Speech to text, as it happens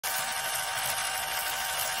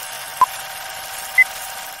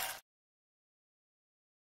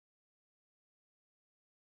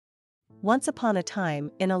Once upon a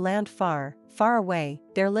time, in a land far, far away,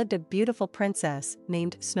 there lived a beautiful princess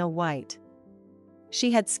named Snow White.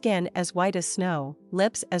 She had skin as white as snow,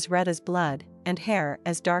 lips as red as blood, and hair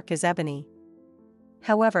as dark as ebony.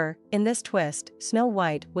 However, in this twist, Snow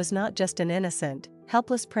White was not just an innocent,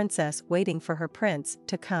 helpless princess waiting for her prince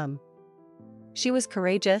to come. She was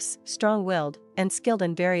courageous, strong-willed, and skilled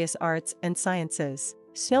in various arts and sciences.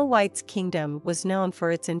 Snow White's kingdom was known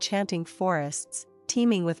for its enchanting forests,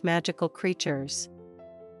 teeming with magical creatures.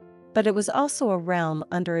 But it was also a realm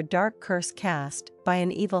under a dark curse cast by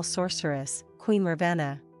an evil sorceress, Queen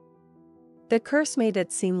Ravenna. The curse made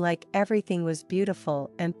it seem like everything was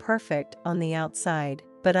beautiful and perfect on the outside,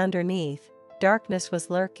 but underneath, darkness was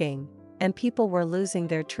lurking, and people were losing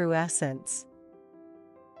their true essence.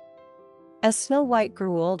 As Snow White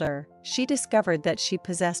grew older, she discovered that she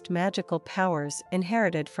possessed magical powers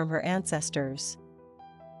inherited from her ancestors.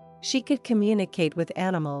 She could communicate with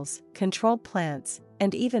animals, control plants,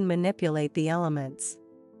 and even manipulate the elements.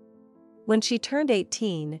 When she turned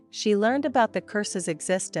 18, she learned about the curse's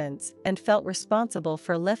existence and felt responsible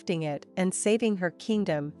for lifting it and saving her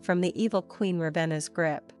kingdom from the evil Queen Ravenna's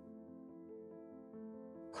grip.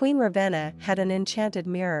 Queen Ravenna had an enchanted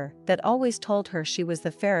mirror that always told her she was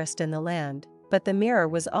the fairest in the land, but the mirror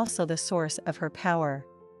was also the source of her power.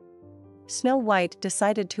 Snow White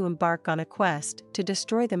decided to embark on a quest to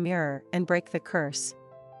destroy the mirror and break the curse.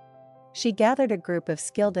 She gathered a group of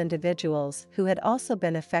skilled individuals who had also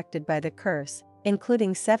been affected by the curse,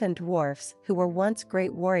 including 7 dwarfs who were once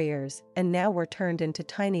great warriors and now were turned into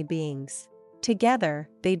tiny beings. Together,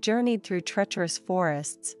 they journeyed through treacherous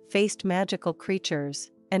forests, faced magical creatures,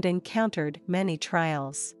 and encountered many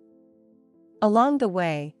trials. Along the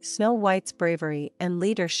way, Snow White's bravery and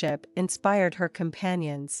leadership inspired her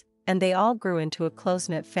companions, and they all grew into a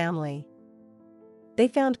close-knit family. They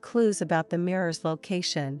found clues about the mirror's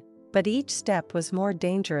location, but each step was more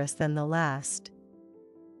dangerous than the last.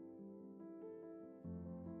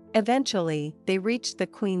 Eventually, they reached the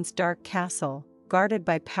queen's dark castle, guarded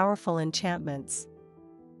by powerful enchantments.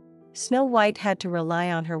 Snow White had to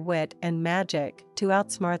rely on her wit and magic to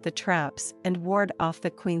outsmart the traps and ward off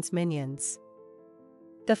the queen's minions.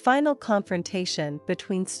 The final confrontation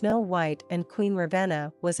between Snow White and Queen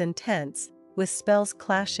Ravenna was intense, with spells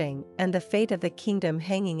clashing and the fate of the kingdom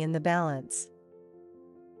hanging in the balance.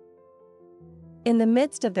 In the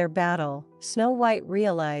midst of their battle, Snow White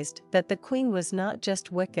realized that the queen was not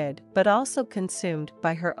just wicked but also consumed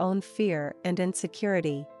by her own fear and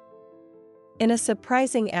insecurity. In a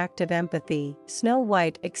surprising act of empathy, Snow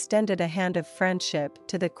White extended a hand of friendship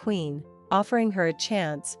to the queen, offering her a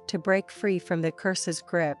chance to break free from the curse's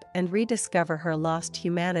grip and rediscover her lost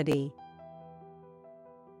humanity.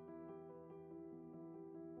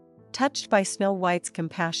 Touched by Snow White's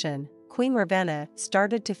compassion, Queen Ravenna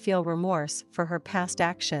started to feel remorse for her past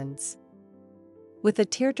actions. With a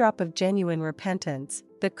teardrop of genuine repentance,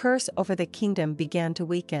 the curse over the kingdom began to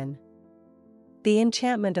weaken. The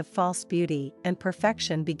enchantment of false beauty and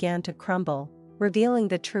perfection began to crumble, revealing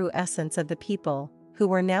the true essence of the people, who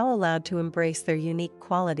were now allowed to embrace their unique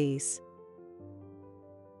qualities.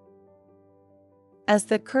 As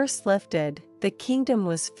the curse lifted, the kingdom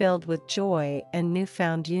was filled with joy and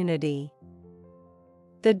newfound unity.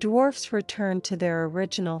 The dwarfs returned to their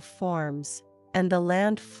original forms, and the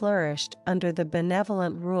land flourished under the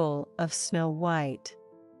benevolent rule of Snow White.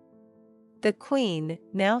 The queen,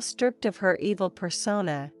 now stripped of her evil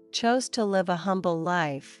persona, chose to live a humble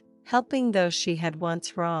life, helping those she had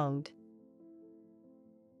once wronged.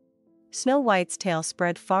 Snow White's tale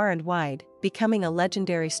spread far and wide, becoming a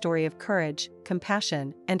legendary story of courage,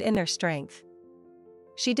 compassion, and inner strength.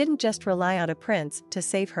 She didn't just rely on a prince to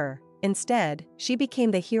save her. Instead, she became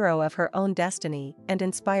the hero of her own destiny and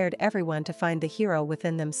inspired everyone to find the hero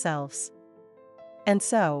within themselves. And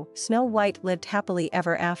so, Snow White lived happily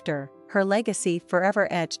ever after, her legacy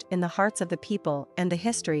forever etched in the hearts of the people and the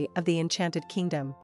history of the Enchanted Kingdom.